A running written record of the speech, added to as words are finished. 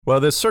Well,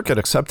 this circuit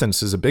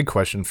acceptance is a big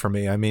question for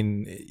me. I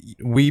mean,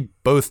 we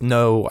both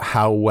know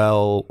how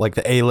well like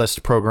the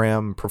A-list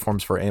program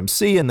performs for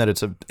AMC and that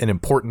it's an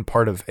important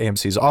part of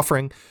AMC's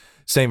offering.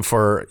 Same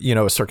for,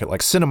 a circuit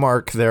like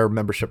Cinemark. Their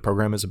membership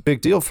program is a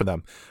big deal for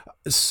them.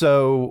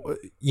 So,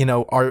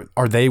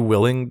 are they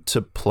willing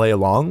to play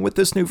along with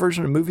this new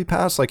version of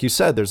MoviePass? Like you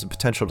said, there's a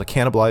potential to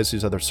cannibalize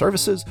these other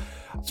services.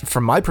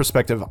 From my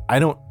perspective, I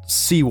don't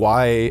see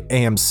why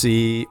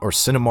AMC or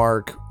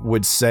Cinemark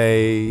would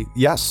say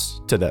yes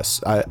to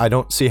this. I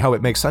don't see how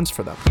it makes sense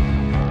for them.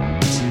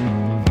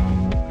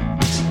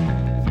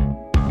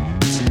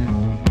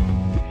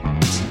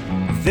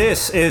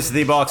 This is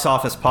the Box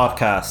Office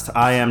Podcast.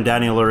 I am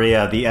Daniel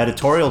Luria, the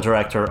editorial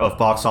director of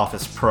Box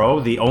Office Pro,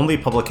 the only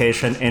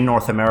publication in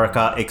North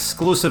America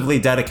exclusively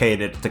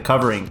dedicated to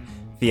covering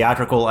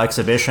theatrical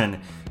exhibition.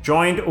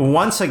 Joined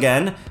once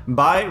again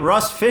by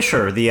Russ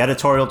Fisher, the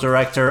editorial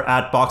director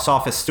at Box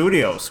Office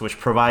Studios, which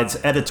provides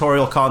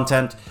editorial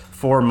content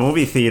for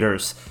movie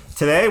theaters.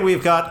 Today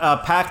we've got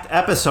a packed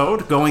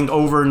episode going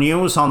over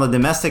news on the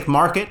domestic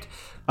market,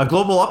 a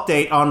global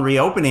update on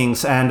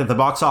reopenings and the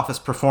box office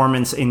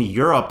performance in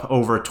Europe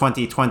over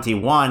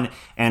 2021,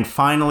 and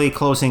finally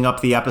closing up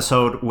the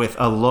episode with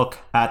a look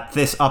at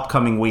this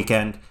upcoming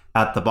weekend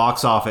at the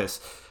box office.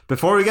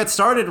 Before we get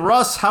started,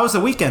 Russ, how's the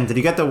weekend? Did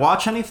you get to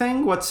watch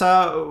anything? What's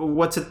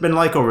it been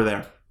like over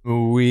there?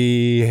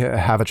 We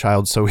have a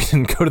child, so we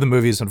didn't go to the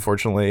movies,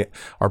 unfortunately.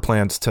 Our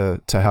plans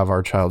to have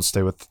our child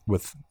stay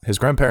with his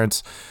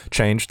grandparents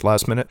changed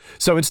last minute.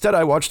 So instead,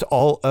 I watched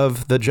all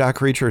of the Jack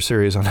Reacher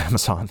series on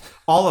Amazon.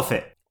 All of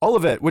it? All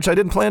of it, which I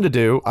didn't plan to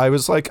do. I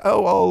was like,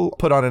 I'll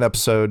put on an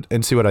episode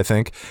and see what I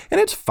think. And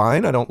it's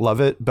fine. I don't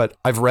love it, but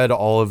I've read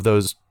all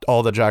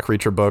the Jack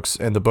Reacher books,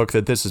 and the book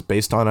that this is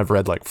based on, I've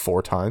read like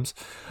 4 times.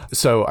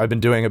 So I've been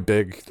doing a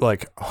big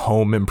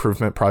home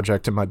improvement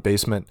project in my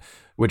basement,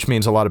 which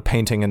means a lot of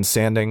painting and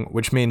sanding,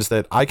 which means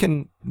that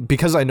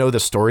because I know the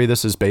story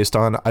this is based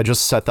on, I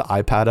just set the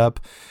iPad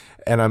up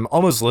and I'm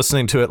almost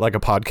listening to it like a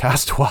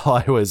podcast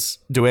while I was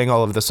doing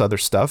all of this other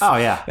stuff. Oh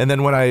yeah. And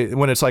then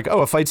when it's like,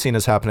 a fight scene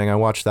is happening, I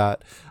watch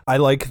that. I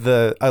like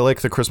the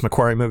Chris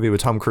McQuarrie movie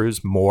with Tom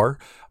Cruise more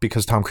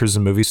because Tom Cruise is a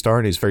movie star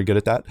and he's very good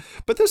at that.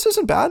 But this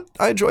isn't bad.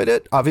 I enjoyed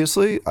it.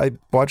 Obviously, I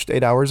watched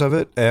 8 hours of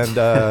it, and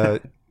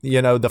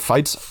the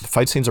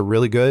fight scenes are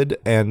really good.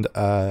 And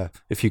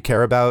if you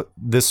care about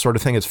this sort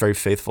of thing, it's very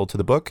faithful to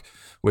the book,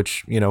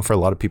 which, for a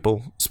lot of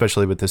people,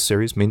 especially with this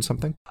series, means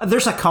something.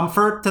 There's a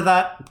comfort to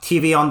that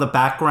TV on the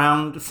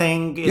background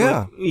thing.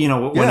 Yeah.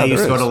 When I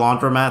used to go to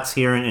laundromats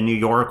here in New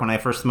York when I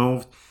first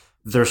moved,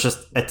 there's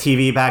just a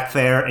TV back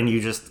there and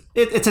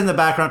it's in the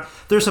background.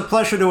 There's a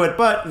pleasure to it,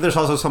 but there's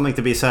also something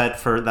to be said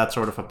for that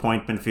sort of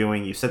appointment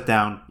viewing. You sit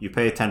down, you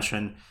pay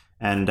attention,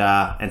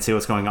 and see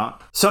what's going on.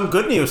 Some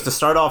good news to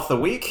start off the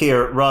week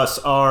here, Russ.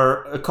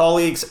 Our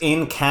colleagues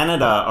in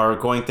Canada are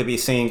going to be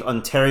seeing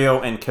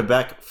Ontario and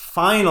Quebec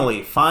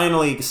finally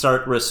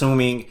start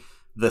resuming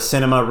the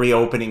cinema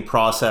reopening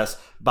process.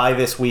 By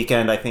this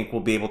weekend, I think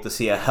we'll be able to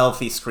see a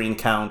healthy screen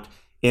count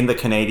in the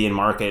Canadian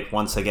market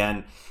once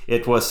again.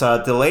 It was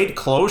a delayed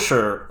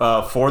closure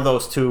for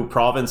those 2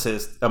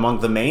 provinces,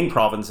 among the main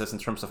provinces in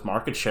terms of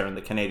market share in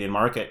the Canadian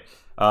market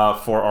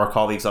for our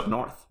colleagues up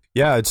north.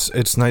 Yeah,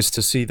 it's nice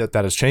to see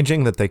that is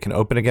changing, that they can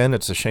open again.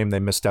 It's a shame they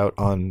missed out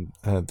on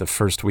the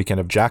first weekend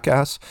of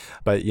Jackass,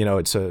 but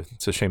it's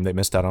a shame they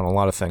missed out on a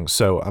lot of things.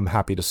 So I'm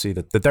happy to see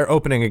that they're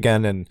opening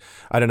again. And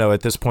I don't know,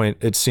 at this point,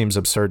 it seems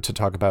absurd to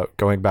talk about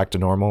going back to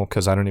normal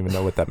because I don't even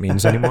know what that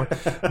means anymore.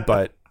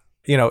 But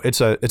it's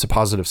a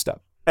positive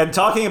step. And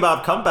talking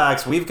about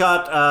comebacks, we've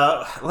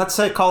got, let's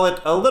say, call it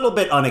a little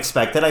bit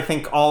unexpected. I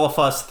think all of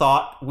us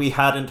thought we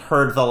hadn't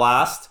heard the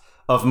last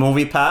of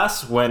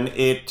MoviePass when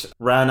it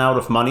ran out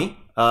of money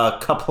a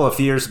couple of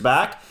years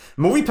back.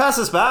 MoviePass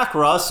is back,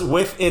 Russ,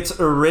 with its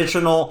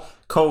original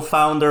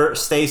co-founder,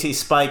 Stacy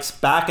Spikes,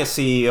 back as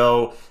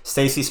CEO.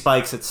 Stacy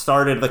Spikes had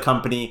started the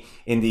company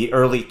in the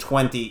early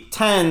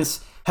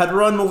 2010s, had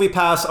run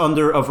MoviePass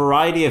under a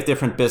variety of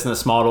different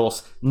business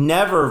models,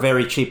 never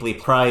very cheaply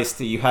priced.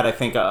 You had, I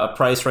think, a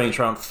price range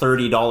around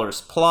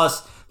 $30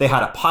 plus. They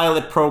had a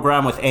pilot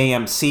program with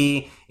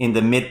AMC in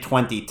the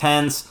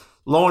mid-2010s.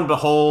 Lo and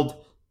behold,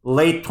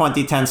 late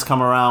 2010s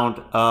come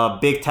around, a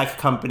big tech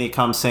company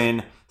comes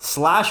in,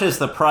 slashes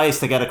the price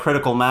to get a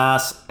critical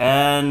mass,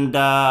 and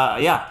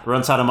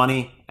runs out of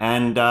money,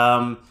 and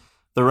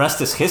the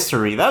rest is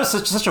history. That was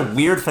such a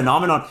weird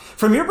phenomenon.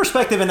 From your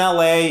perspective in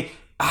LA,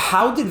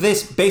 how did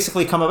this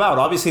basically come about?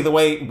 Obviously, the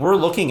way we're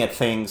looking at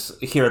things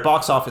here at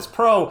Box Office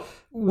Pro,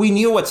 we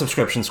knew what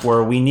subscriptions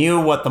were, we knew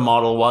what the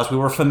model was, we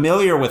were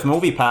familiar with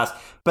MoviePass,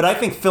 but I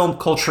think film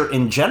culture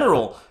in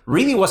general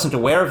really wasn't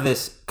aware of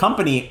this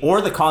company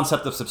or the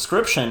concept of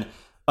subscription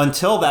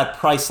until that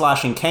price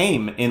slashing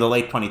came in the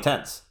late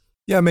 2010s.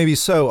 Yeah, maybe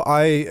so.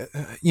 I,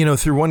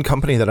 through one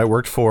company that I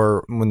worked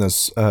for when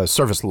this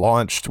service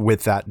launched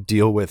with that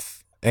deal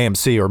with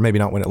AMC, or maybe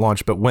not when it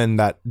launched, but when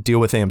that deal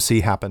with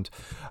AMC happened,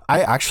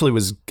 I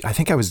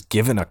think I was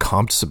given a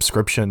comped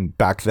subscription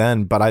back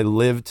then, but I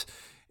lived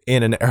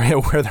in an area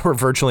where there were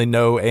virtually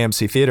no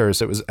AMC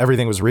theaters.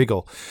 Everything was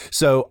Regal.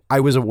 So I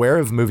was aware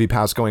of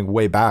MoviePass going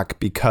way back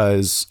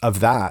because of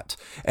that.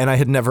 And I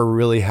had never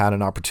really had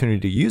an opportunity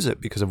to use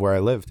it because of where I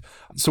lived.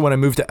 So when I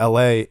moved to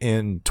LA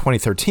in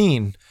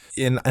 2013,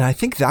 and I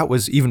think that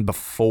was even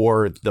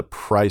before the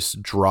price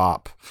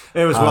drop.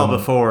 It was well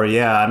before,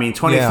 yeah. I mean,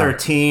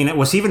 2013, it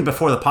was even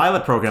before the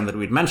pilot program that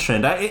we'd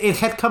mentioned. It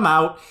had come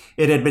out.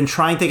 It had been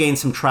trying to gain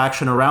some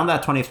traction around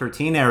that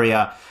 2013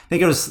 area. I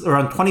think it was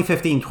around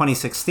 2015,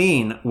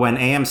 2016 when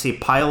AMC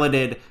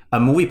piloted a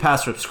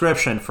MoviePass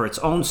subscription for its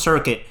own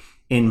circuit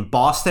in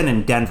Boston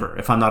and Denver,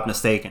 if I'm not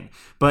mistaken.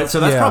 But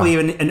so that's probably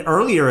even an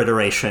earlier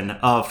iteration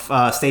of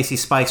Stacy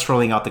Spikes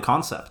rolling out the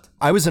concept.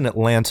 I was in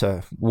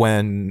Atlanta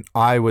when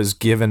I was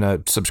given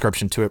a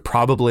subscription to it,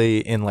 probably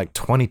in like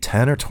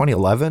 2010 or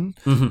 2011,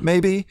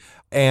 maybe.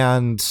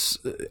 And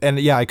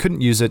yeah, I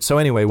couldn't use it. So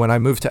anyway, when I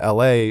moved to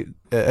LA,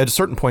 at a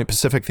certain point,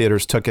 Pacific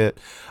Theaters took it.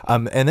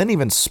 And then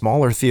even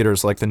smaller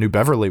theaters like the New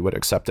Beverly would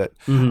accept it.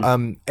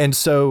 And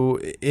so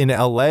in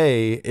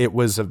LA, it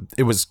was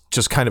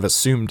just kind of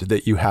assumed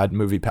that you had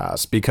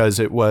MoviePass because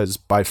it was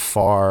by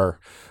far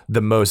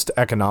the most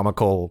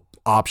economical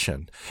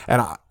option.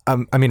 And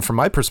I mean, from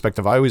my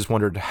perspective, I always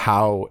wondered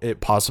how it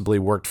possibly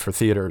worked for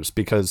theaters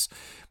because,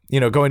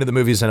 going to the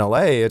movies in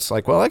LA, it's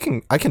like, well,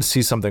 I can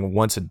see something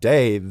once a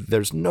day.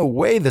 There's no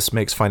way this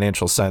makes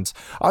financial sense.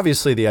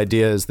 Obviously, the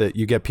idea is that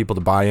you get people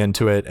to buy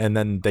into it and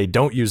then they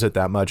don't use it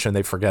that much and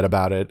they forget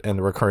about it and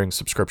the recurring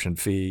subscription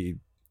fee,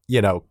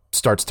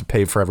 starts to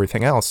pay for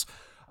everything else.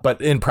 But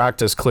in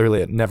practice,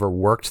 clearly, it never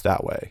worked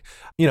that way.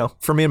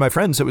 For me and my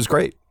friends, it was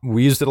great.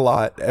 We used it a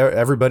lot.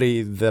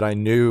 Everybody that I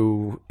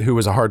knew who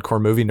was a hardcore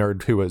movie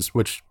nerd,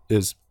 which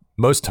is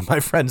most of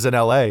my friends in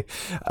LA,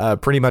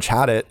 pretty much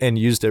had it and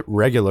used it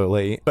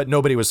regularly. But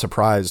nobody was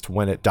surprised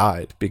when it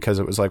died because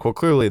it was like, well,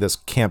 clearly this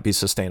can't be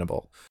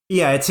sustainable.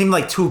 Yeah, it seemed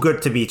like too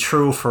good to be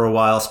true for a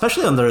while,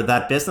 especially under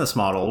that business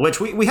model, which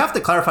we have to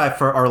clarify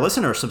for our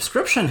listeners.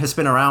 Subscription has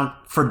been around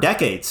for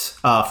decades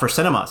for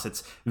cinemas.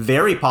 It's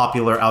very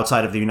popular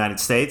outside of the United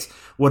States.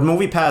 What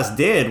MoviePass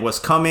did was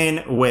come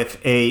in with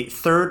a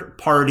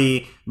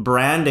third-party,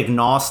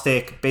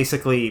 brand-agnostic,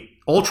 basically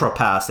ultra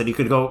pass that you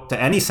could go to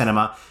any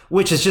cinema,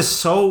 which is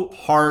just so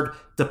hard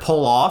to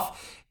pull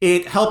off.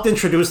 It helped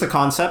introduce the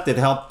concept. It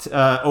helped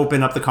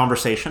open up the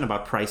conversation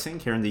about pricing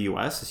here in the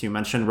US. As you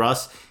mentioned,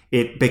 Russ,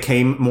 it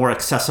became more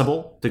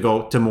accessible to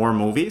go to more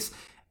movies.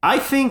 I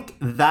think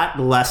that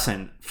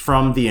lesson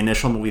from the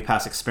initial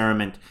MoviePass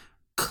experiment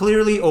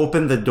clearly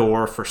opened the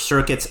door for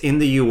circuits in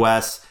the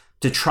US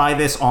to try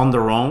this on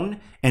their own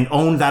and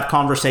own that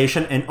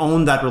conversation and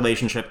own that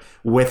relationship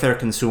with their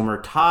consumer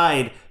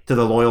tied to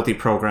the loyalty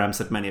programs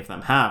that many of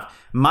them have.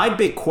 My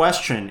big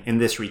question in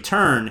this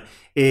return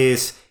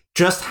is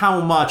just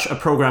how much a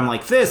program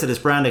like this that is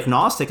brand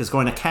agnostic is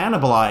going to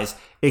cannibalize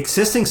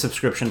existing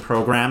subscription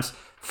programs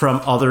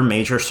from other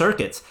major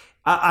circuits.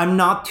 I'm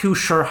not too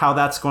sure how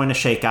that's going to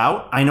shake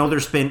out. I know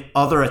there's been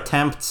other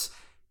attempts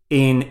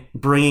in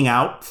bringing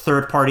out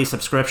third-party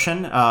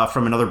subscription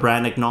from another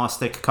brand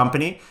agnostic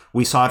company.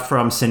 We saw it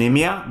from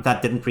Cinemia.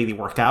 That didn't really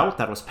work out.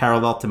 That was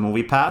parallel to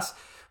MoviePass.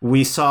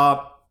 We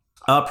saw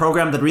a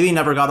program that really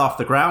never got off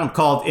the ground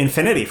called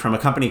Infinity from a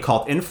company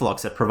called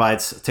Influx that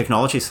provides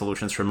technology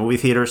solutions for movie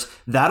theaters.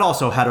 That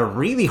also had a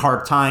really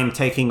hard time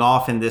taking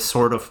off in this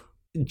sort of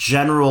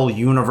general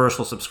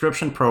universal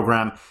subscription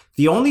program.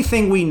 The only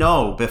thing we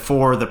know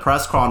before the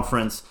press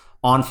conference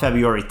on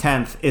February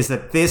 10th is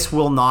that this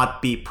will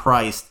not be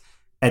priced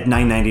at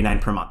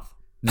 $9.99 per month.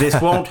 This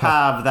won't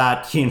have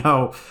that,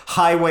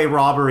 highway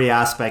robbery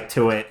aspect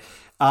to it.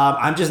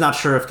 I'm just not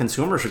sure if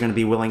consumers are going to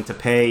be willing to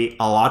pay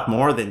a lot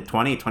more than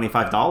 $20,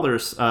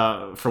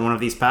 $25 for one of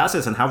these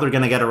passes and how they're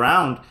going to get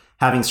around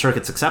having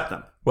circuits accept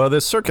them. Well,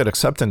 this circuit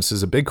acceptance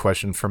is a big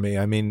question for me.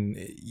 I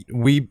mean,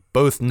 we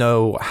both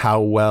know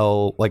how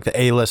well like the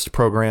A-list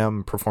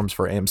program performs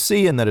for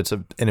AMC and that it's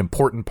an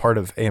important part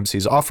of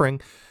AMC's offering.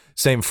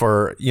 Same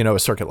for, a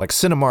circuit like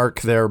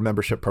Cinemark. Their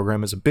membership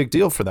program is a big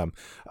deal for them.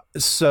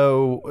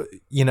 So,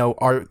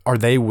 are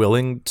they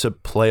willing to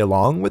play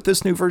along with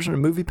this new version of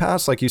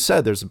MoviePass? Like you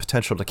said, there's a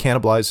potential to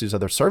cannibalize these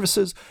other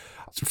services.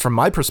 From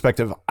my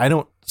perspective, I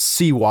don't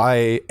see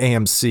why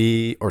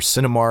AMC or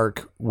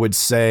Cinemark would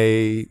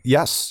say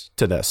yes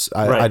to this.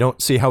 I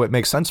don't see how it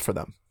makes sense for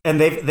them.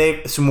 And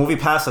so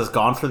MoviePass has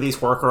gone through these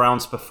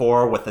workarounds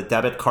before with the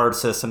debit card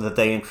system that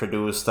they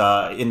introduced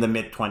in the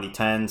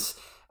mid-2010s.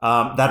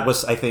 That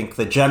was, I think,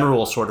 the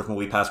general sort of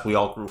MoviePass we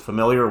all grew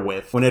familiar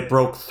with when it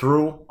broke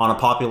through on a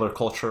popular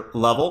culture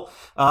level.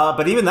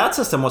 But even that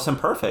system was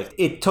imperfect.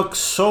 It took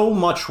so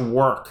much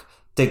work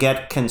to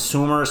get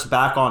consumers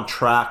back on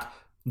track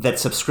that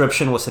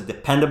subscription was a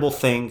dependable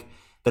thing,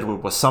 that it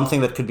was something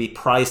that could be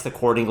priced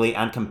accordingly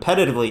and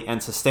competitively and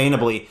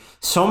sustainably.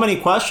 So many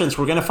questions.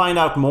 We're going to find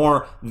out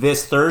more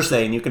this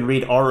Thursday, and you can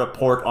read our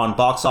report on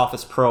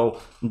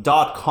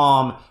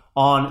boxofficepro.com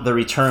on the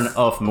return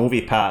of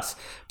MoviePass.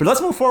 But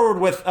let's move forward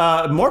with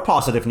more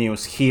positive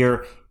news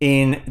here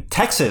in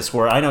Texas,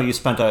 where I know you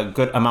spent a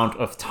good amount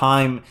of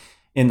time.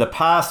 in the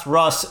past.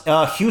 Russ,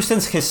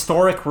 Houston's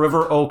historic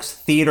River Oaks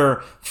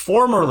Theater,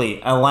 formerly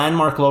a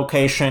landmark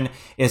location,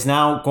 is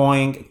now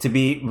going to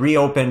be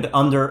reopened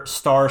under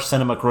Star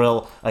Cinema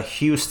Grill, a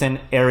Houston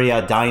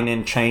area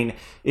dine-in chain.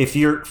 If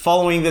you're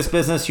following this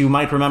business, you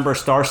might remember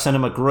Star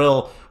Cinema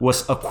Grill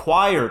was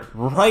acquired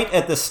right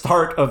at the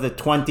start of the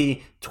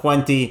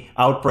 2020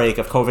 outbreak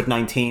of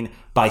COVID-19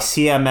 by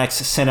CMX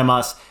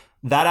Cinemas.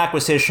 That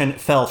acquisition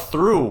fell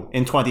through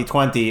in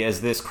 2020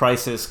 as this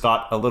crisis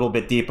got a little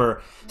bit deeper.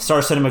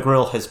 Star Cinema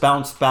Grill has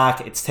bounced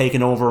back. It's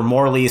taken over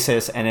more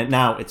leases, and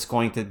now it's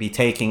going to be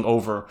taking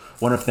over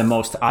one of the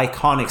most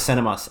iconic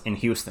cinemas in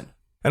Houston.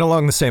 And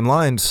along the same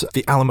lines,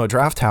 the Alamo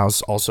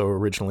Drafthouse, also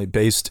originally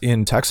based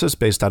in Texas,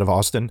 based out of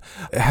Austin,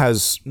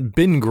 has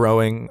been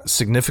growing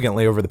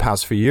significantly over the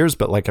past few years,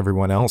 but like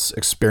everyone else,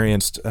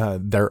 experienced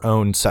their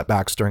own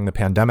setbacks during the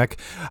pandemic.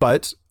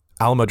 But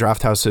Alamo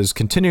Drafthouse is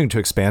continuing to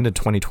expand in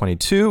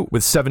 2022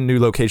 with 7 new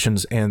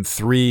locations and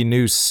 3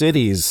 new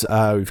cities.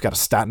 We've got a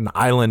Staten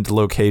Island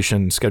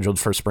location scheduled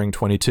for spring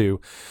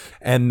 22.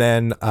 And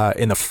then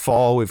in the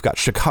fall, we've got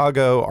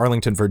Chicago,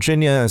 Arlington,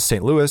 Virginia,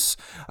 St. Louis.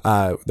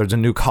 There's a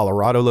new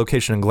Colorado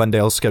location in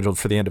Glendale scheduled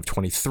for the end of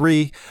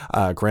 23,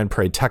 Grand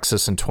Prairie,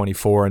 Texas in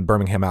 24, and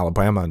Birmingham,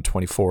 Alabama in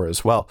 24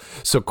 as well.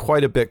 So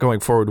quite a bit going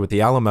forward with the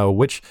Alamo,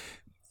 which,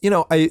 you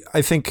know,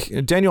 I think,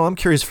 Daniel, I'm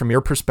curious from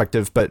your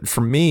perspective, but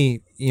for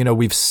me, you know,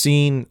 we've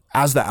seen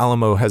as the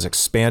Alamo has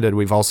expanded,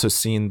 we've also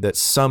seen that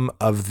some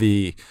of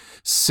the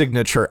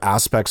signature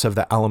aspects of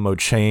the Alamo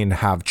chain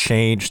have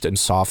changed and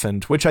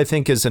softened, which I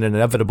think is an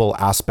inevitable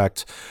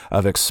aspect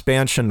of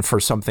expansion for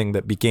something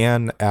that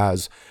began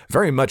as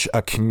very much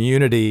a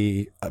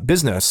community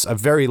business, a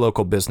very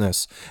local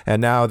business.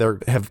 And now they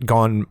have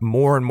gone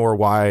more and more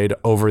wide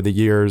over the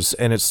years.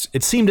 And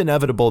it seemed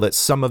inevitable that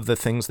some of the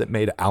things that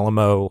made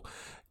Alamo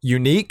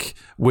unique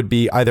would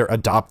be either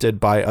adopted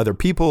by other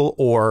people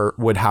or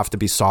would have to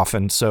be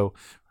softened. So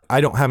I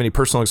don't have any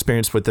personal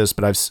experience with this,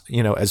 but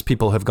as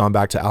people have gone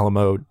back to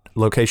Alamo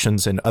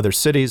locations in other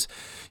cities,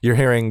 you're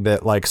hearing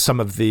that like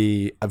some of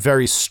the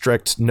very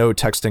strict no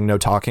texting, no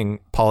talking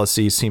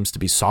policy seems to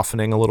be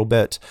softening a little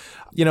bit.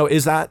 You know,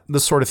 is that the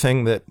sort of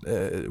thing that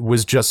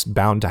was just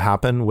bound to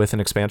happen with an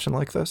expansion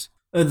like this?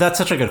 That's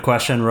such a good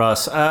question,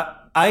 Russ.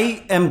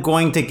 I am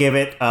going to give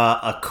it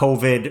a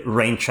COVID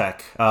rain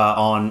check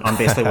on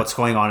basically what's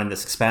going on in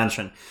this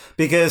expansion,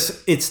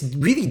 because it's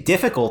really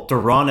difficult to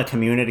run a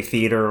community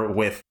theater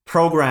with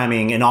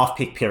programming in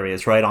off-peak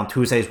periods, right? On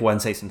Tuesdays,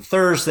 Wednesdays, and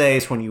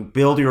Thursdays, when you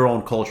build your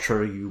own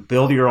culture, you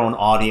build your own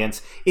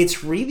audience.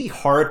 It's really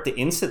hard to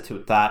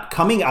institute that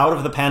coming out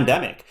of the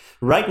pandemic.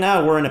 Right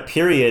now, we're in a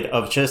period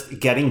of just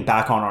getting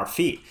back on our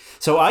feet.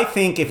 So I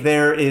think if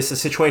there is a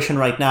situation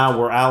right now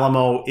where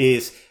Alamo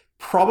is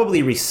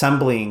probably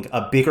resembling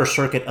a bigger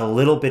circuit a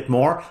little bit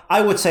more,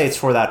 I would say it's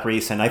for that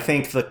reason. I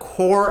think the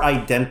core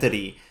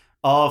identity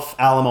of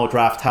Alamo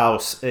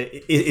Drafthouse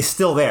is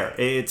still there.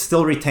 It's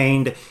still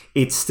retained.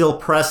 It's still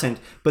present.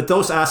 But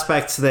those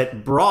aspects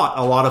that brought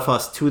a lot of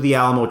us to the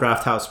Alamo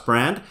Drafthouse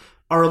brand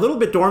are a little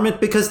bit dormant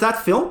because that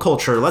film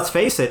culture, let's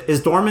face it,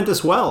 is dormant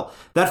as well.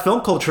 That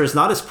film culture is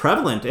not as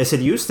prevalent as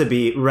it used to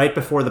be right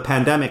before the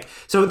pandemic.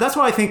 So that's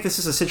why I think this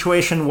is a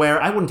situation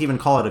where I wouldn't even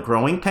call it a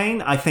growing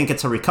pain. I think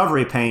it's a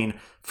recovery pain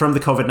from the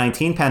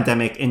COVID-19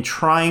 pandemic in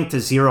trying to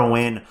zero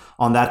in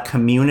on that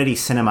community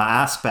cinema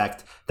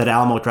aspect that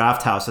Alamo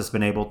Drafthouse has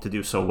been able to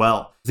do so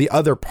well. The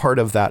other part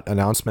of that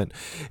announcement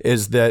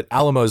is that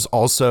Alamo is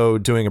also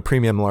doing a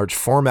premium large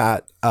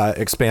format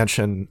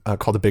expansion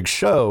called The Big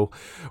Show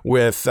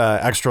with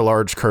extra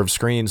large curved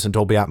screens and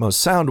Dolby Atmos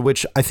sound,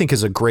 which I think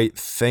is a great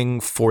thing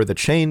for the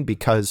chain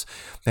because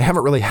they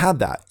haven't really had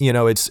that. You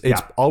know, it's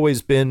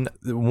always been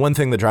one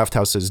thing the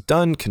Drafthouse has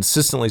done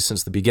consistently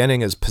since the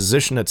beginning is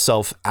position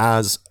itself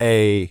as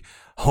a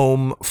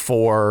home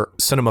for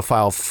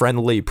cinemaphile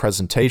friendly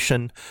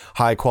presentation,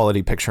 high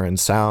quality picture and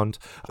sound,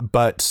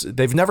 but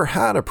they've never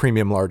had a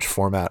premium large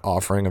format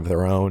offering of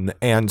their own.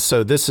 And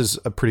so this is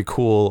a pretty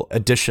cool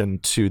addition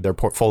to their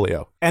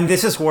portfolio. And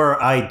this is where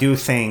I do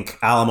think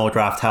Alamo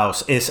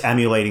Drafthouse is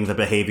emulating the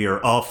behavior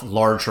of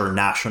larger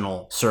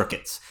national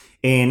circuits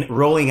in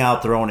rolling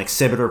out their own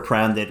exhibitor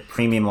branded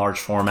premium large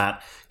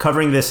format.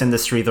 Covering this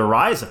industry, the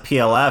rise of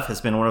PLF has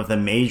been one of the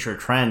major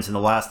trends in the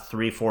last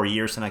 3-4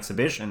 years in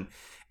exhibition.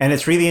 And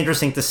it's really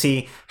interesting to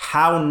see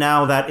how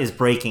now that is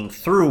breaking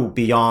through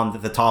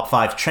beyond the top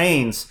 5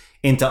 chains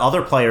into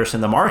other players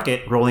in the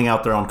market rolling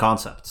out their own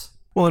concepts.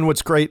 Well, and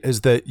what's great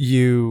is that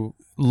you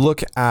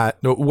look at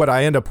what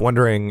I end up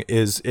wondering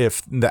is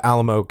if the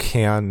Alamo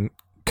can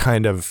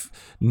kind of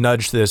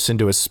nudge this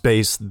into a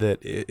space that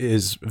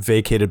is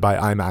vacated by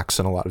IMAX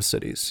in a lot of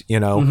cities, you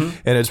know,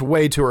 and it's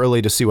way too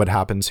early to see what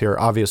happens here,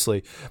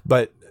 obviously,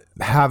 but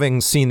having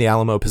seen the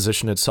Alamo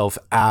position itself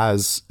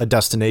as a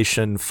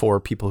destination for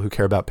people who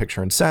care about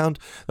picture and sound,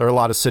 there are a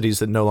lot of cities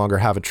that no longer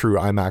have a true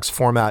IMAX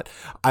format.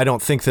 I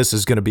don't think this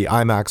is going to be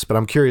IMAX, but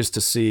I'm curious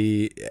to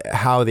see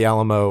how the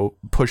Alamo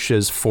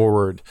pushes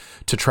forward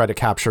to try to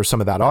capture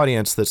some of that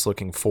audience that's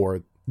looking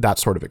for that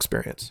sort of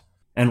experience.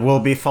 And we'll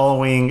be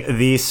following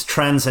these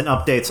trends and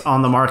updates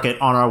on the market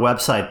on our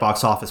website,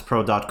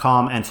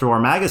 boxofficepro.com, and through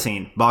our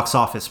magazine, Box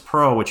Office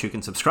Pro, which you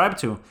can subscribe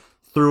to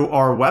through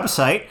our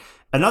website.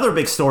 Another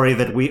big story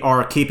that we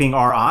are keeping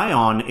our eye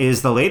on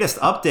is the latest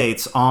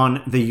updates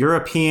on the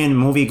European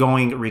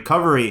movie-going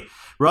recovery.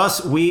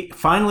 Russ, we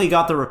finally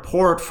got the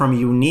report from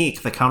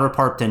Unique, the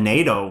counterpart to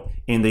NATO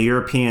in the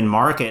European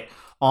market,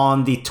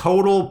 on the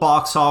total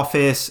box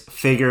office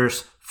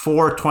figures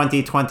for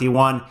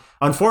 2021.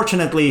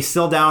 Unfortunately,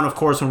 still down, of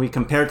course, when we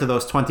compare to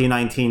those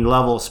 2019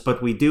 levels,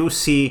 but we do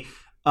see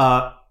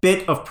a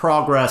bit of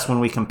progress when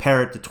we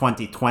compare it to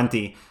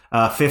 2020.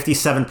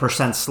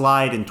 57%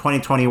 slide in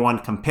 2021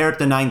 compared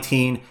to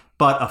 19,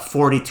 but a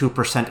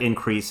 42%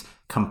 increase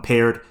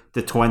compared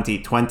to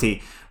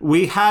 2020.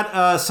 We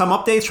had some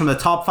updates from the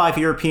top 5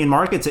 European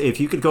markets. If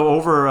you could go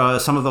over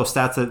some of those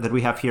stats that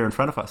we have here in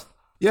front of us.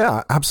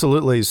 Yeah,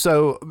 absolutely.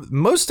 So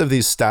most of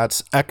these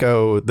stats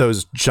echo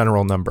those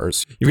general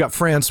numbers. You've got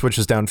France, which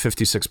is down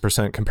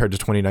 56% compared to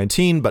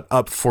 2019, but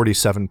up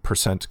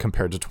 47%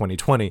 compared to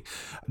 2020.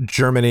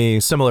 Germany,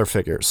 similar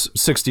figures,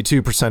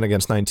 62%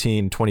 against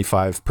 19,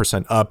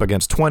 25% up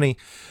against 20.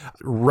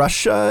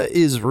 Russia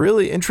is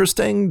really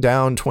interesting,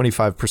 down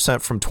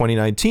 25% from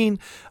 2019,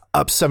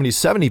 up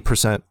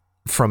 70%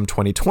 from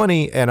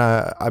 2020. And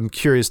I'm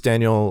curious,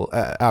 Daniel,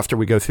 after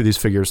we go through these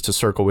figures, to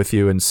circle with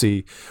you and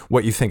see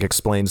what you think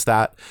explains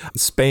that.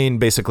 Spain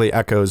basically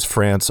echoes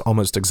France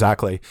almost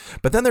exactly.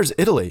 But then there's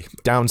Italy,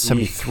 down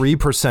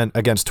 73%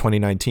 against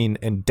 2019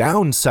 and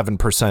down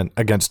 7%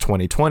 against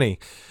 2020.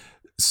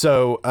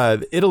 So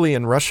Italy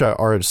and Russia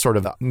are sort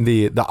of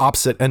the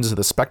opposite ends of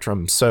the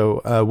spectrum.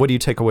 So what do you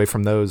take away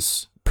from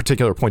those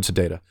particular points of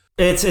data?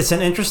 It's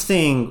an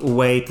interesting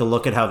way to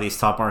look at how these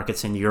top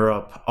markets in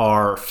Europe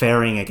are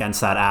faring against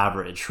that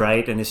average,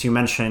 right? And as you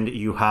mentioned,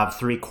 you have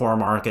 3 core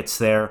markets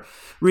there,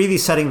 really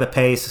setting the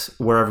pace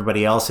where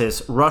everybody else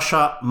is.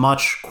 Russia,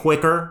 much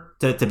quicker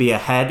to be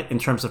ahead in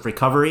terms of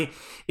recovery.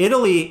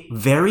 Italy,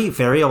 very,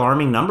 very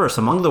alarming numbers,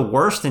 among the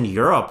worst in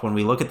Europe when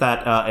we look at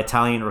that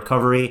Italian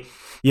recovery.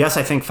 Yes,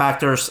 I think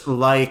factors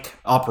like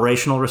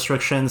operational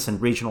restrictions and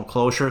regional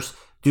closures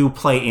do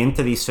play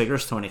into these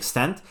figures to an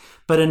extent.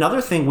 But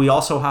another thing we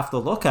also have to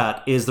look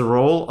at is the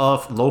role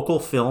of local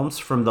films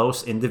from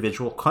those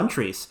individual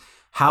countries,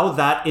 how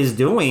that is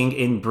doing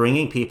in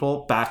bringing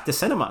people back to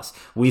cinemas.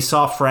 We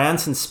saw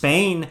France and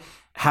Spain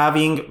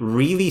having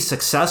really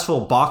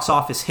successful box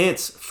office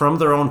hits from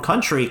their own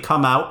country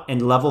come out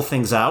and level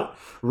things out.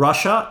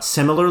 Russia,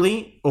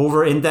 similarly,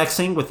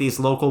 over-indexing with these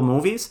local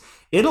movies.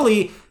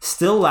 Italy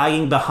still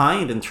lagging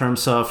behind in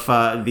terms of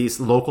these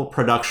local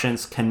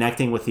productions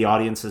connecting with the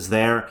audiences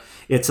there.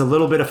 It's a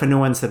little bit of a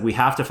nuance that we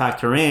have to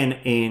factor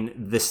in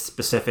this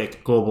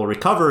specific global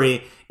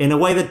recovery in a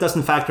way that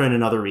doesn't factor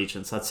in other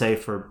regions. Let's say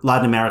for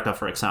Latin America,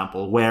 for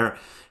example, where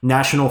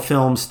national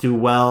films do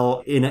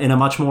well in a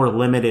much more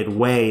limited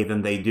way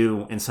than they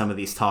do in some of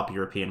these top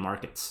European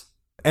markets.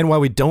 And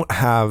while we don't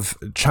have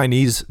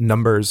Chinese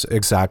numbers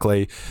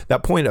exactly,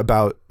 that point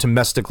about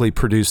domestically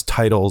produced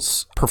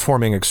titles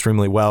performing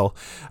extremely well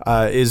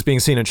is being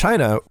seen in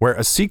China, where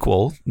a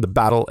sequel, The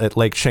Battle at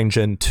Lake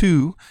Changjin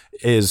 2,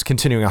 is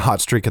continuing a hot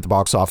streak at the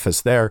box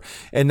office there.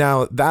 And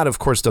now that, of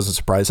course, doesn't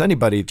surprise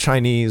anybody.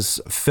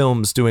 Chinese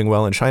films doing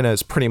well in China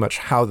is pretty much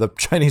how the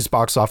Chinese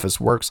box office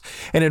works.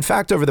 And in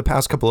fact, over the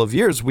past couple of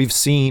years, we've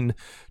seen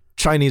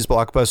Chinese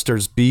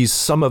blockbusters be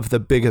some of the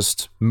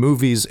biggest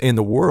movies in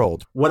the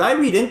world. What I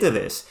read into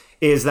this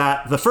is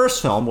that the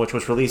first film, which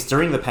was released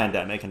during the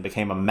pandemic and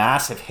became a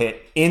massive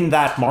hit in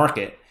that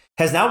market,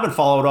 has now been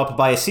followed up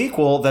by a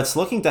sequel that's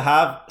looking to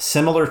have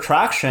similar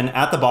traction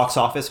at the box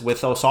office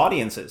with those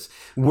audiences.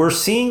 We're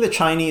seeing the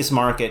Chinese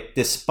market,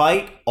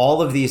 despite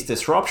all of these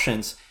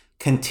disruptions,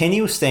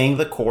 continue staying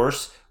the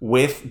course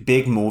with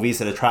big movies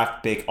that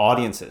attract big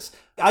audiences.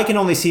 I can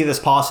only see this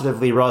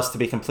positively, Russ, to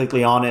be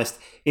completely honest.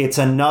 It's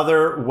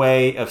another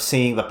way of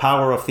seeing the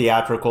power of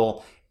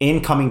theatrical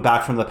in coming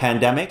back from the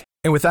pandemic.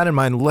 And with that in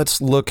mind, let's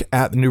look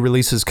at the new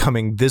releases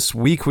coming this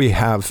week. We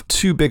have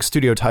 2 big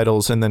studio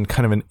titles and then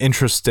kind of an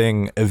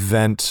interesting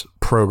event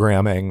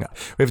programming.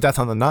 We have Death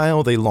on the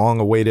Nile, the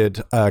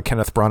long-awaited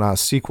Kenneth Branagh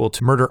sequel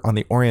to Murder on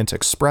the Orient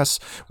Express,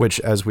 which,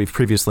 as we've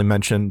previously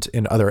mentioned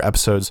in other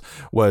episodes,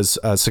 was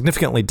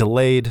significantly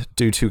delayed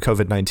due to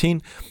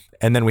COVID-19.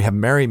 And then we have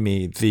Marry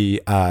Me,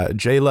 the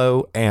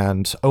J-Lo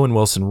and Owen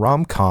Wilson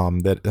rom-com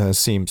that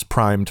seems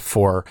primed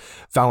for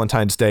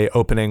Valentine's Day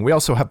opening. We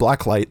also have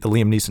Blacklight, the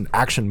Liam Neeson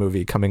action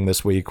movie coming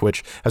this week,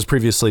 which, as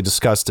previously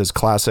discussed, is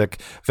classic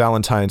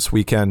Valentine's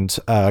weekend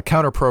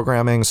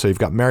counter-programming. So you've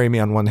got Marry Me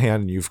on one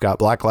hand, and you've got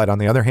Blacklight on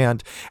the other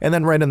hand. And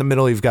then right in the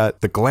middle, you've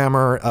got the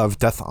glamour of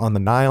Death on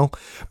the Nile.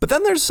 But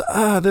then there's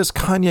this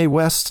Kanye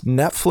West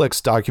Netflix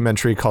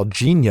documentary called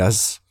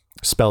Genius,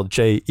 spelled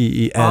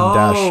Jeen-.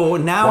 Oh,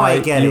 now I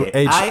get it.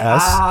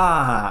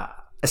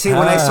 See,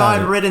 when I saw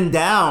it written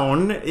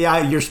down,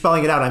 yeah, you're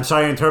spelling it out. I'm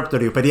sorry I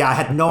interrupted you, but yeah, I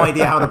had no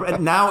idea how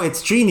to. Now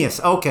it's Genius.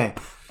 Okay.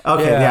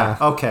 Okay, yeah.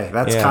 Okay,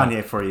 that's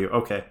Kanye for you.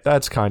 Okay.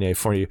 That's Kanye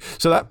for you.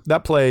 So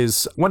that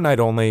plays one night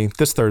only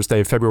this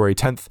Thursday, February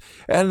 10th.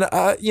 And,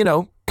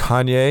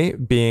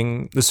 Kanye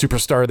being the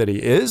superstar that he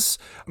is,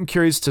 I'm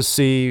curious to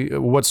see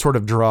what sort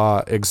of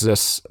draw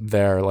exists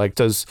there. Like,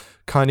 does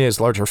Kanye's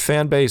larger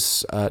fan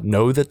base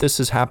know that this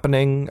is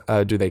happening?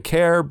 Do they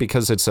care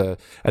because it's a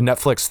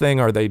Netflix thing?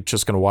 Are they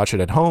just going to watch it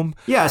at home?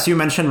 Yeah, as you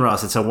mentioned,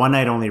 Russ, it's a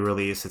one-night-only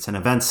release. It's an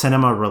event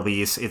cinema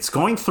release. It's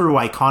going through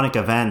iconic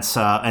events,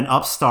 an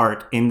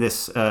upstart in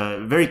this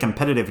very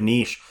competitive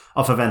niche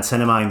of event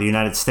cinema in the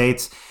United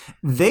States.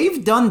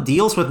 They've done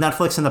deals with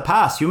Netflix in the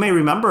past. You may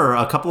remember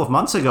a couple of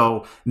months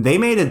ago, they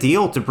made a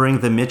deal to bring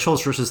The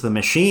Mitchells versus the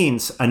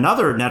Machines,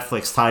 another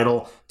Netflix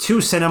title,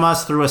 to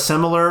cinemas through a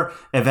similar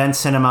event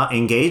cinema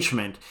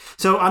engagement.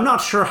 So I'm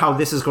not sure how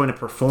this is going to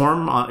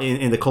perform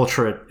in the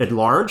culture at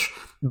large,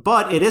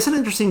 but it is an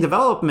interesting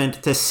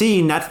development to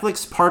see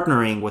Netflix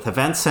partnering with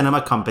event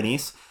cinema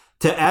companies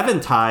to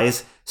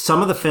eventize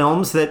some of the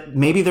films that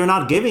maybe they're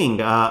not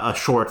giving a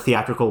short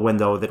theatrical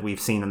window that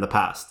we've seen in the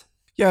past.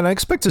 Yeah, and I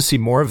expect to see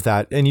more of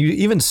that. And you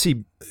even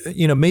see,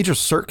 major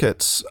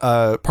circuits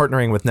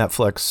partnering with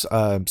Netflix.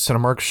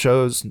 Cinemark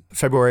shows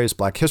February is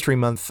Black History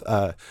Month.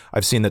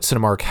 I've seen that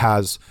Cinemark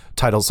has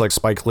titles like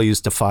Spike Lee's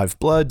Da 5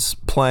 Bloods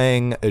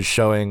playing, is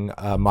showing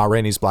Ma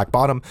Rainey's Black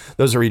Bottom.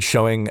 Those are each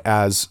showing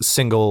as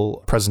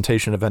single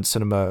presentation event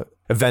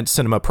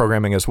cinema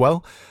programming as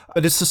well.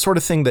 But it's the sort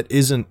of thing that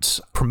isn't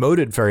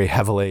promoted very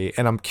heavily,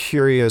 and I'm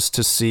curious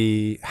to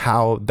see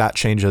how that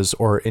changes,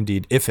 or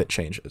indeed if it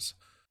changes.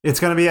 It's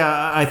going to be,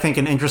 I think,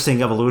 an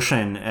interesting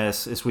evolution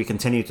as we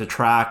continue to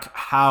track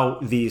how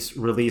these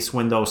release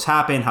windows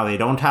happen, how they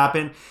don't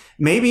happen.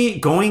 Maybe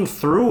going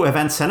through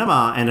Event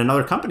Cinema and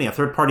another company, a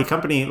third-party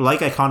company like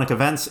Iconic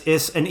Events,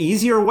 is an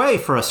easier way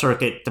for a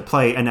circuit to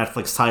play a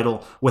Netflix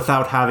title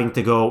without having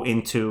to go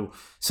into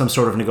some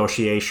sort of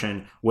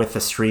negotiation with the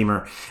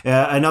streamer.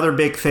 Another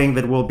big thing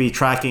that we'll be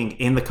tracking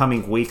in the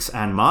coming weeks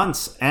and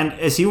months. And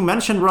as you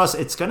mentioned, Russ,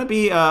 it's going to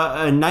be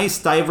a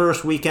nice,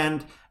 diverse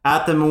weekend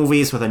at the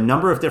movies with a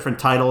number of different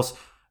titles.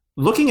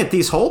 Looking at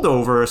these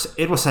holdovers,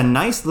 it was a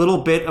nice little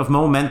bit of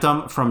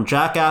momentum from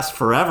Jackass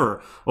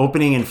Forever,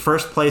 opening in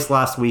first place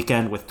last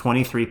weekend with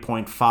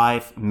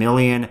 23.5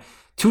 million.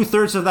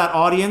 2/3 of that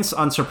audience,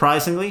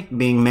 unsurprisingly,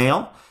 being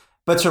male.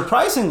 But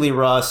surprisingly,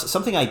 Russ,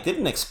 something I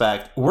didn't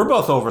expect, we're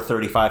both over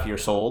 35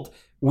 years old.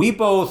 We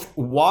both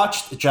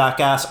watched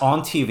Jackass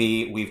on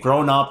TV. We've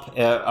grown up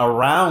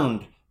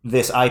around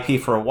this IP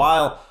for a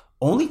while.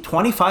 Only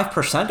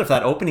 25% of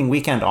that opening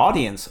weekend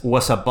audience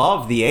was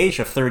above the age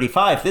of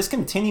 35. This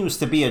continues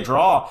to be a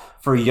draw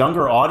for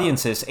younger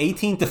audiences,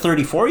 18 to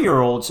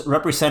 34-year-olds,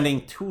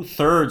 representing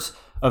 2/3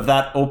 of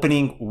that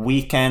opening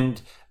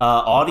weekend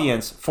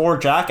audience for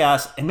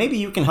Jackass. And maybe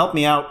you can help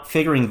me out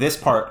figuring this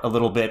part a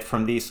little bit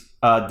from these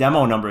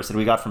demo numbers that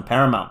we got from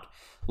Paramount.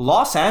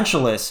 Los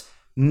Angeles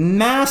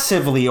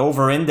massively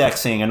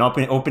over-indexing an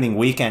opening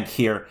weekend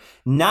here.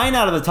 9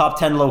 out of the top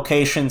 10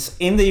 locations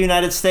in the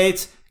United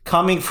States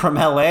coming from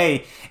LA,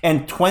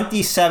 and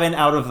 27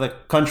 out of the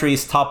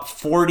country's top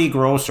 40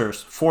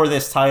 grossers for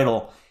this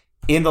title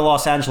in the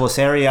Los Angeles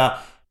area.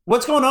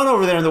 What's going on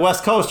over there in the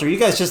West Coast? Are you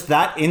guys just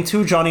that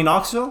into Johnny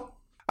Knoxville?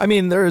 I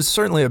mean, there is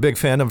certainly a big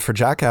fandom for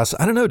Jackass.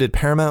 I don't know, did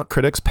Paramount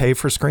critics pay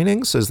for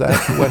screenings? Is that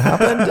what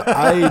happened?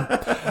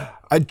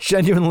 I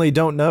genuinely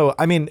don't know.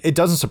 I mean, it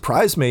doesn't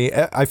surprise me.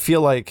 I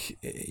feel like,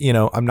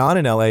 I'm not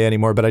in LA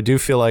anymore, but I do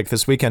feel like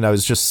this weekend I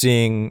was just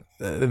seeing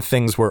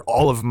things where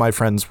all of my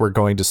friends were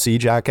going to see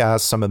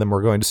Jackass. Some of them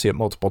were going to see it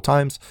multiple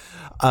times.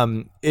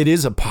 It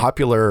is a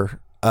popular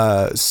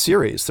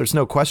series. There's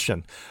no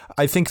question.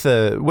 I think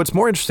what's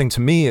more interesting to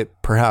me,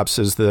 perhaps,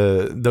 is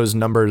those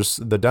numbers,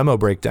 the demo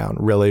breakdown,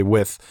 really,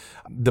 with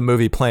the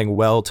movie playing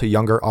well to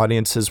younger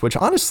audiences, which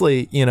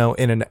honestly, in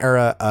an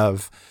era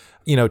of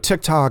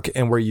TikTok,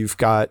 and where you've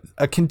got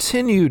a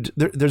continued,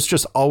 there's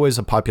just always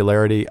a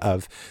popularity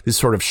of these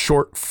sort of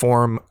short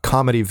form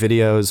comedy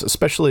videos,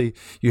 especially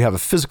you have a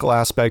physical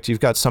aspect.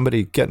 You've got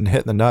somebody getting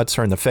hit in the nuts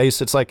or in the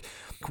face. It's like,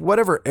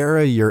 whatever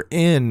era you're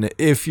in,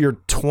 if you're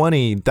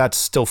 20, that's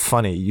still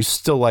funny. You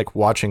still like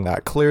watching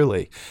that,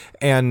 clearly.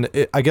 And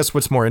I guess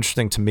what's more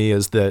interesting to me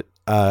is that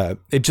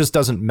it just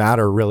doesn't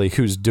matter really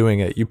who's doing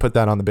it. You put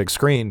that on the big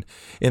screen.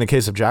 In the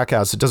case of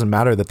Jackass, it doesn't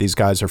matter that these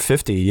guys are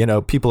 50.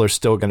 People are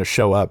still going to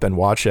show up and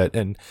watch it.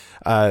 And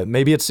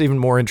maybe it's even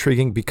more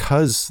intriguing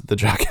because the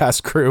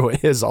Jackass crew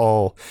is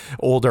all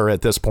older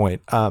at this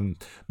point.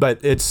 But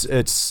it's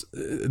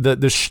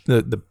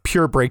the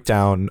pure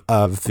breakdown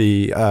of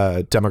the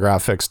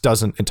demographics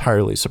doesn't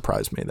entirely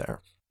surprise me there.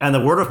 And the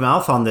word of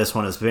mouth on this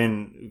one has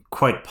been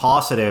quite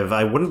positive.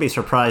 I wouldn't be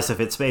surprised if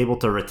it's able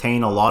to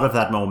retain a lot of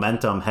that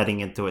momentum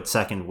heading into its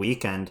second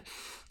weekend.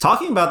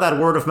 Talking about that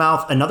word of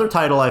mouth, another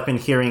title I've been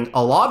hearing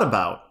a lot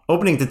about,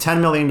 opening to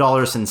 $10 million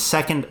in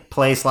second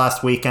place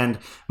last weekend,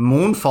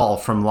 Moonfall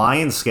from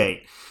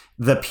Lionsgate.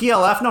 The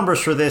PLF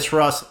numbers for this,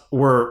 Russ,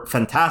 were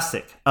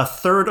fantastic.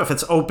 1/3 of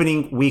its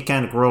opening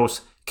weekend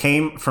gross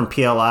came from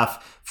PLF.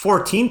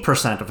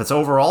 14% of its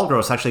overall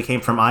gross actually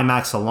came from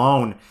IMAX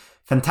alone.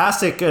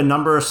 Fantastic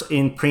numbers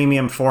in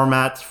premium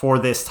format for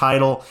this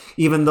title,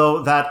 even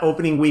though that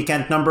opening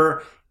weekend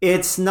number,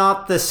 it's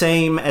not the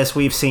same as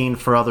we've seen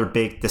for other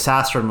big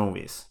disaster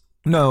movies.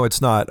 No, it's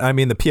not. I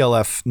mean, the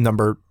PLF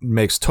number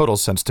makes total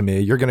sense to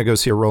me. You're going to go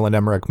see a Roland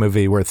Emmerich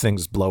movie where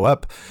things blow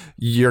up.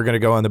 You're going to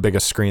go on the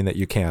biggest screen that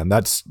you can.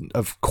 That's,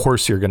 of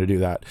course, you're going to do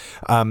that.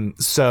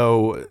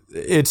 So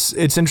it's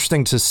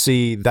interesting to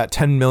see that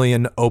 10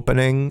 million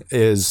opening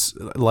is,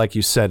 like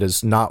you said,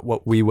 is not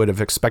what we would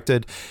have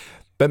expected.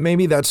 But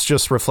maybe that's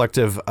just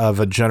reflective of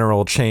a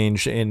general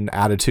change in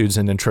attitudes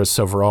and interests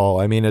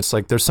overall. I mean, it's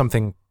like there's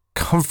something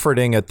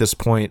comforting at this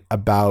point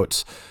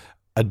about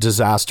a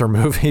disaster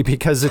movie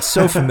because it's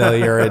so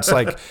familiar. It's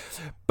like,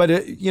 but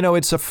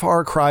it's a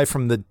far cry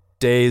from the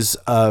days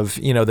of,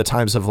 the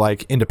times of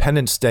like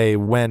Independence Day,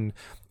 when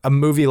a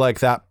movie like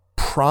that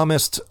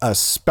promised a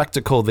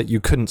spectacle that you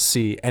couldn't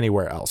see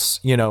anywhere else.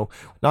 Not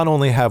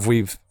only have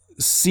we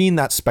seen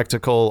that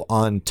spectacle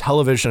on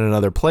television and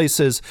other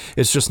places,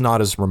 it's just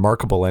not as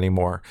remarkable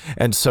anymore.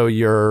 And so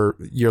you're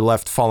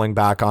left falling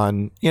back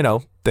on,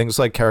 things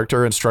like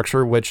character and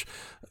structure, which,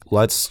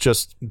 let's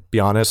just be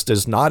honest,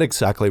 is not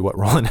exactly what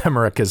Roland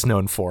Emmerich is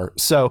known for.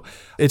 So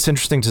it's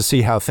interesting to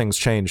see how things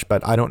change,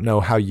 but I don't know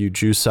how you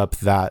juice up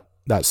that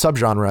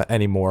subgenre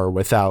anymore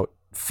without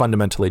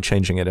fundamentally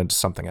changing it into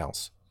something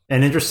else.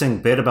 An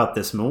interesting bit about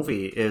this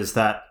movie is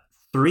that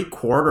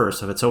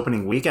 3/4 of its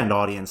opening weekend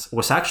audience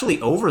was actually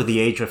over the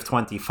age of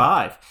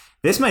 25.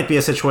 This might be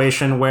a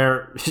situation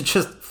where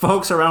just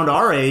folks around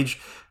our age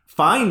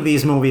find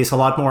these movies a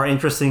lot more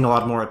interesting, a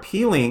lot more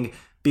appealing,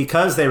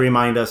 because they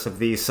remind us of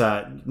these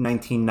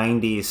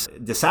 1990s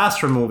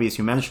disaster movies.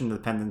 You mentioned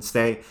Independence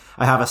Day.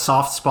 I have a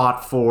soft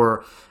spot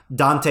for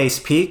Dante's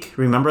Peak.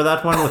 Remember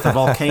that one with the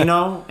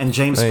volcano and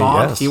James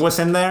Bond? Yes. He was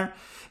in there.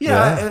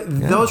 Yeah,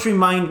 those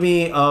remind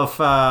me of...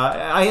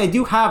 I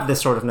do have this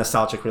sort of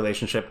nostalgic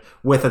relationship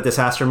with a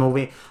disaster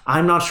movie.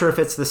 I'm not sure if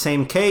it's the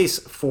same case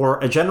for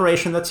a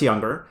generation that's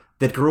younger,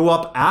 that grew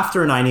up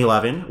after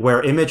 9/11, where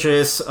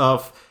images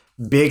of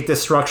big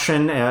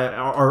destruction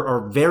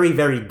are very,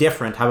 very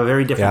different, have a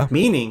very different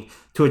meaning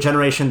to a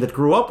generation that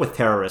grew up with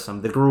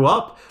terrorism, that grew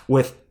up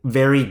with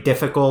very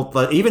difficult,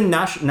 even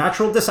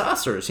natural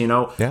disasters,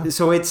 Yeah.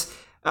 So it's,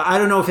 I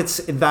don't know if it's,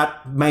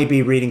 that may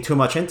be reading too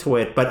much into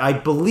it, but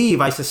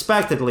I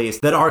suspect at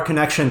least, that our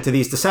connection to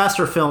these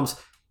disaster films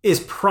is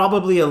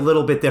probably a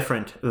little bit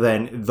different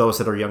than those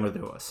that are younger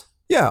than us.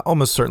 Yeah,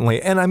 almost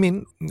certainly. And I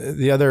mean,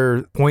 the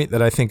other point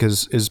that I think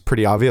is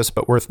pretty obvious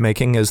but worth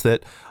making is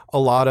that a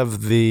lot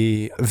of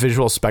the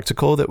visual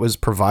spectacle that was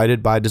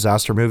provided by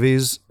disaster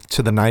movies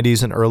to the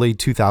 90s and early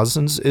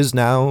 2000s is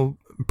now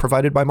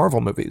provided by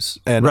Marvel movies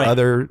and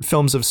other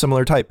films of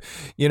similar type.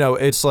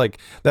 It's like,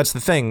 that's the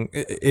thing,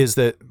 is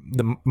that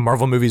the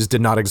Marvel movies did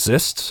not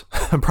exist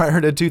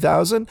prior to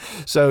 2000.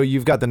 So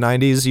you've got the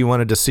 90s, you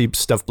wanted to see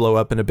stuff blow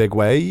up in a big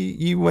way,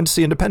 you went to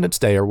see Independence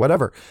Day or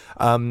whatever.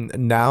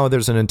 Now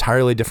there's an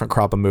entirely different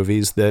crop of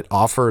movies that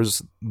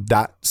offers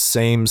that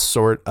same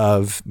sort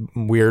of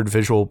weird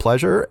visual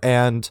pleasure,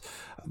 and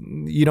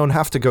you don't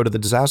have to go to the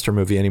disaster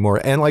movie anymore.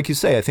 And like you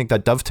say, I think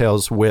that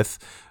dovetails with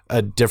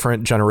a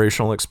different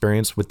generational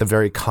experience with the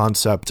very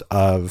concept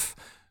of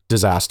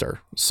disaster.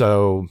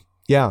 So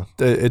yeah,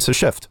 it's a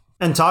shift.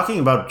 And talking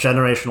about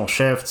generational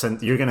shifts,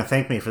 and you're going to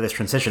thank me for this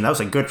transition. That was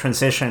a good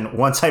transition.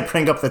 Once I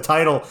bring up the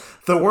title,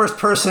 The Worst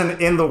Person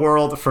in the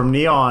World from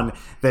Neon,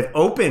 that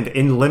opened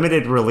in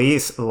limited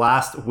release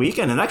last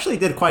weekend and actually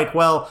did quite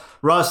well.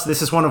 Russ,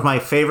 this is one of my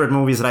favorite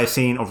movies that I've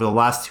seen over the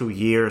last 2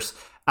 years.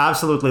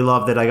 Absolutely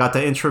loved it. I got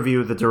to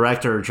interview the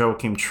director,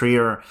 Joachim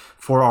Trier,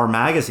 for our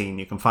magazine.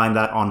 You can find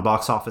that on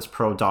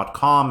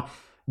boxofficepro.com.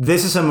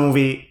 This is a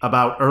movie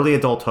about early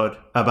adulthood,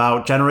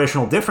 about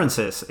generational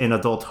differences in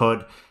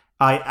adulthood.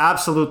 I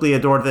absolutely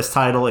adored this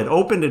title. It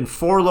opened in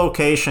 4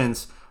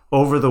 locations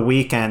over the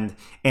weekend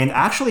and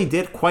actually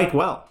did quite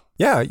well.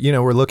 Yeah,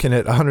 we're looking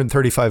at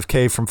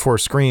 $135K from 4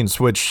 screens,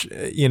 which,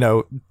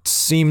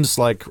 seems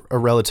like a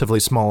relatively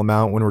small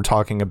amount when we're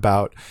talking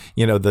about,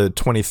 the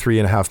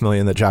 $23.5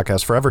 million that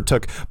Jackass Forever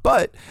took.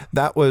 But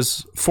that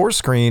was 4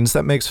 screens.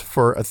 That makes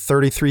for a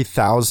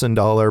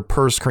 $33,000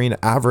 per screen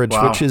average,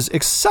 which is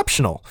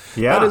exceptional.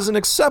 Yeah. That is an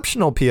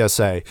exceptional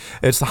PSA.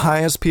 It's the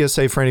highest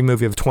PSA for any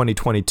movie of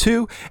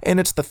 2022, and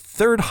it's the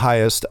 3rd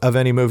highest of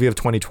any movie of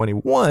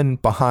 2021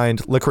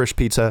 behind Licorice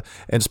Pizza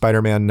and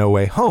Spider-Man No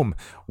Way Home,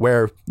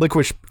 where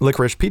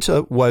Licorice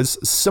Pizza was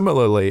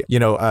similarly,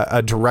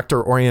 a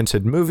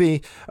director-oriented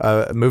movie,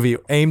 a movie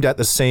aimed at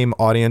the same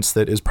audience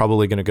that is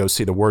probably going to go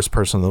see The Worst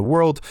Person in the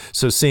World.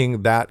 So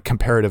seeing that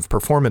comparative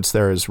performance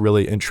there is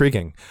really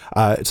intriguing.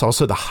 It's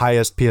also the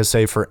highest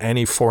PSA for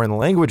any foreign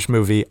language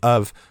movie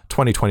of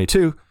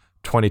 2022,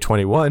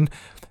 2021,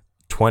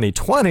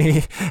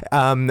 2020,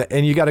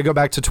 and you got to go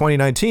back to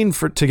 2019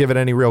 to give it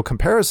any real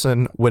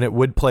comparison, when it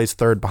would place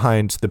 3rd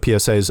behind the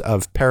PSAs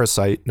of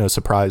Parasite, no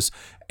surprise,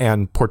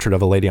 and Portrait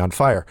of a Lady on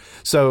Fire.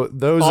 So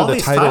those are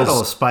the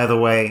titles, by the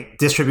way,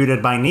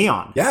 distributed by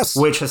Neon. Yes.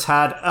 Which has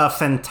had a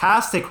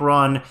fantastic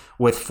run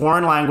with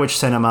foreign language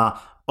cinema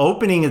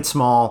opening it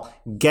small,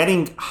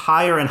 getting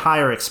higher and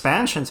higher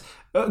expansions.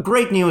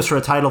 Great news for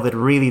a title that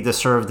really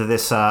deserved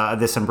this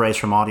embrace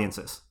from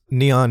audiences.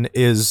 Neon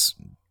is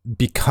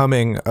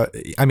becoming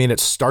it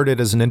started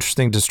as an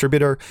interesting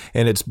distributor,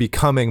 and it's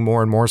becoming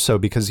more and more so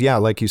because,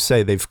 like you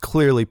say, they've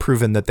clearly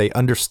proven that they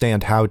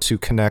understand how to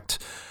connect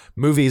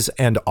movies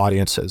and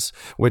audiences,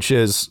 which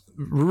is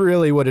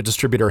really what a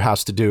distributor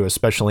has to do,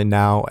 especially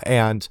now.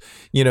 And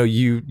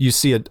you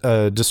see a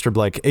distrib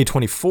like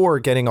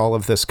A24 getting all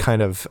of this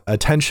kind of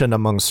attention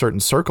among certain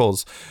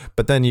circles,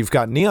 but then you've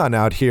got Neon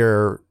out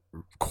here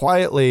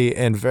quietly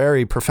and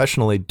very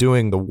professionally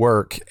doing the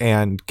work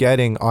and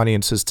getting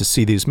audiences to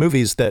see these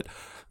movies that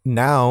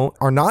now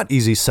are not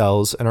easy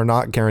sells and are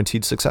not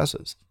guaranteed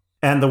successes.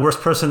 And The Worst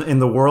Person in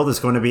the World is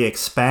going to be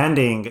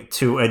expanding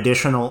to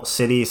additional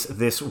cities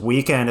this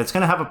weekend. It's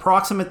going to have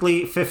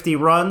approximately 50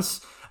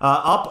 runs,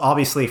 up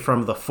obviously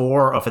from the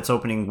 4 of its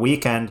opening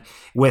weekend,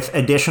 with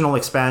additional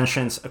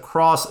expansions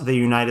across the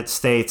United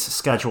States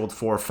scheduled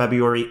for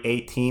February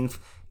 18th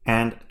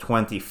and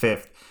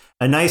 25th.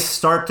 A nice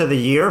start to the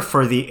year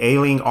for the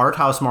ailing art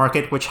house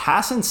market, which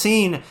hasn't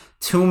seen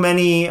too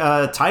many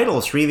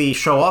titles really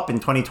show up in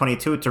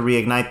 2022 to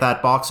reignite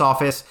that box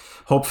office.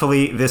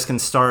 Hopefully, this can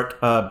start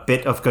a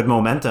bit of good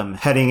momentum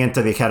heading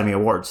into the Academy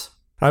Awards.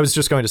 I was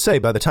just going to say,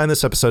 by the time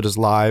this episode is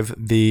live,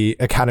 the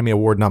Academy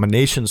Award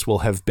nominations will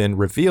have been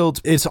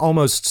revealed. It's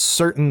almost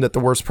certain that The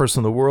Worst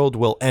Person in the World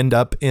will end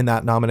up in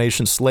that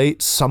nomination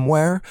slate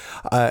somewhere.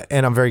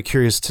 And I'm very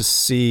curious to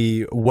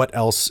see what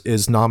else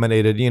is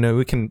nominated.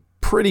 We can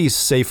pretty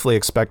safely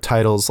expect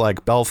titles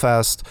like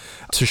Belfast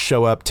to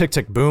show up. Tick,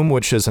 Tick, Boom,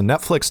 which is a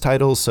Netflix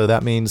title, so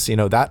that means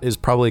that is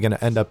probably going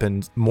to end up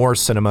in more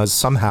cinemas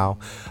somehow.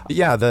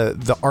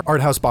 The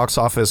art house box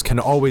office can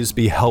always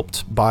be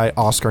helped by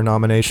Oscar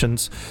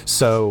nominations,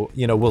 so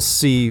we'll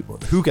see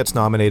who gets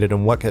nominated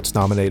and what gets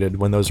nominated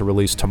when those are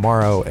released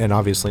tomorrow, and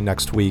obviously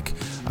next week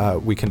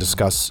we can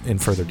discuss in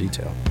further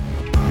detail.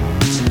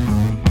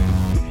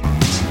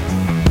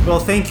 Well,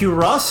 thank you,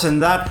 Russ,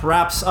 and that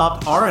wraps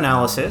up our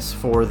analysis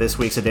for this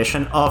week's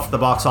edition of the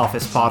Box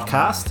Office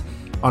Podcast.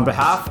 On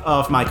behalf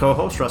of my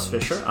co-host, Russ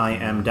Fisher, I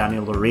am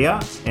Daniel Luria,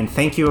 and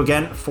thank you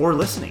again for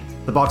listening.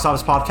 The Box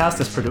Office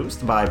Podcast is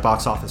produced by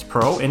Box Office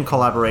Pro in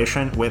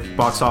collaboration with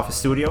Box Office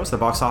Studios, the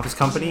Box Office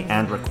Company,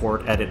 and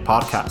Record Edit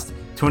Podcast.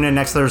 Tune in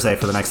next Thursday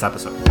for the next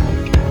episode.